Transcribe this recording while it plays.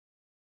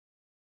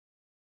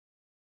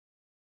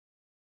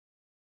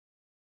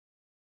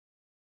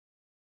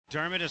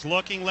Dermott is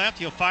looking left.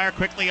 He'll fire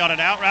quickly on an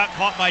out route.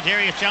 Caught by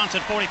Darius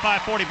Johnson.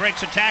 45-40.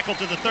 Breaks a tackle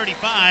to the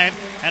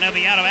 35. And he'll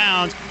be out of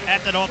bounds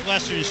at the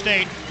Northwestern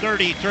State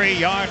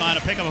 33-yard line. A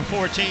pick up of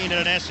 14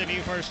 and an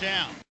SMU first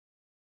down.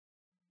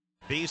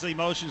 Beasley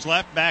motions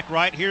left, back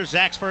right. Here's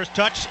Zach's first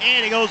touch.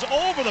 And he goes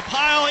over the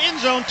pile. End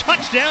zone.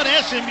 Touchdown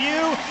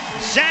SMU.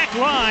 Zach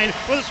Line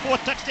with his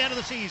 4th touchdown of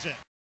the season.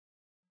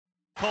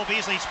 Cole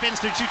Beasley spins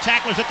through 2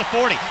 tacklers at the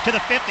 40, to the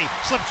 50,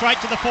 slips right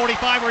to the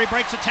 45 where he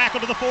breaks a tackle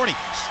to the 40,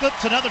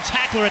 slips another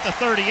tackler at the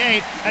 38,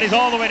 and he's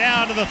all the way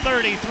down to the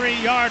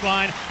 33-yard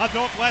line of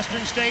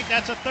Northwestern State.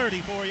 That's a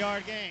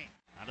 34-yard gain.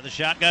 Out of the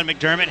shotgun,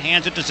 McDermott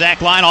hands it to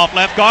Zach Line off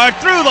left guard,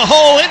 through the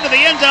hole into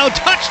the end zone,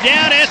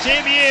 touchdown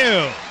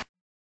SMU.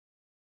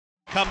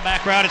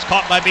 Comeback route is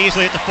caught by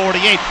Beasley at the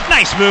 48.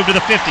 Nice move to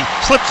the 50.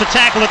 Slips a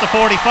tackle at the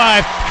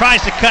 45,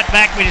 tries to cut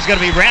back, but he's going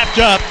to be wrapped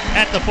up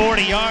at the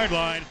 40-yard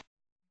line.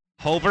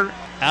 Hover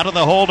out of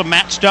the hole to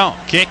Matt Stone.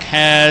 Kick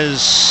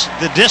has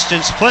the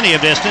distance, plenty of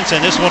distance,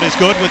 and this one is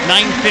good with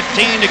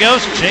 9:15 to go.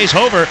 So Chase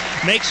Hover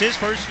makes his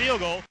first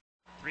field goal.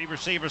 3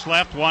 receivers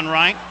left, 1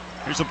 right.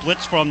 Here's a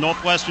blitz from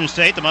Northwestern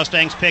State. The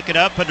Mustangs pick it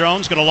up.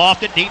 Padron's going to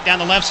loft it deep down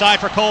the left side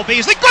for Cole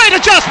Beasley. Great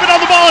adjustment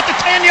on the ball at the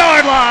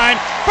 10-yard line.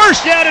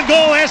 First down and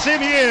goal,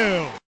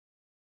 SMU.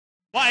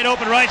 Wide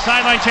open right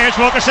sideline, Terrence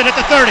Wilkerson at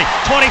the 30,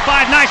 25,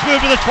 nice move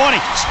to the 20,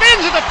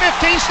 spins at the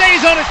 15,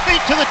 stays on his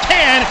feet to the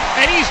 10,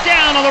 and he's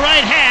down on the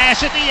right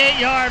hash at the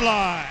 8-yard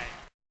line.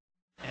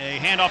 A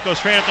handoff goes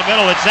straight up the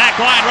middle. It's Zach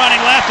Line running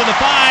left to the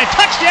 5,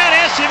 touchdown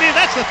SMU.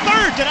 That's the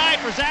 3rd tonight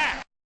for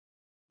Zach.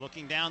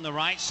 Looking down the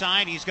right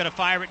side, he's going to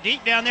fire it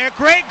deep down there.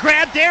 Great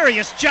grab,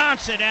 Darius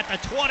Johnson at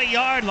the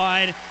 20-yard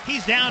line.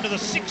 He's down to the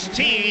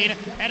 16,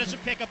 and it's a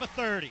pickup of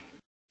 30.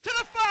 To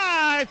the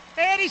 5,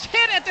 and he's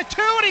hit at the 2,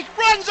 and he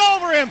runs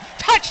over him.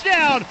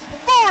 Touchdown,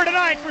 4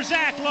 tonight for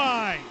Zach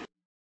Line.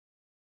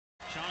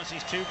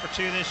 Shaughnessy's 2 for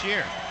 2 this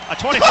year. A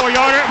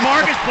 24-yarder,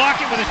 Marcus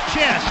blocked it with his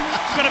chest.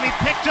 It's going to be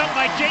picked up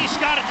by Jay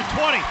Scott at the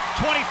 20,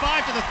 25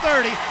 to the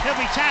 30. He'll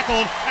be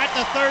tackled at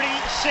the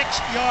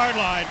 36-yard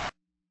line.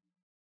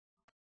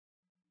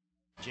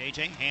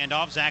 JJ,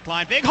 handoff, Zach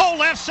Line, big hole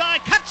left side,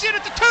 cuts in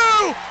at the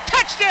 2,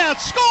 touchdown,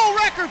 school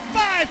record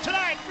 5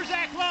 tonight for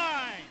Zach Line.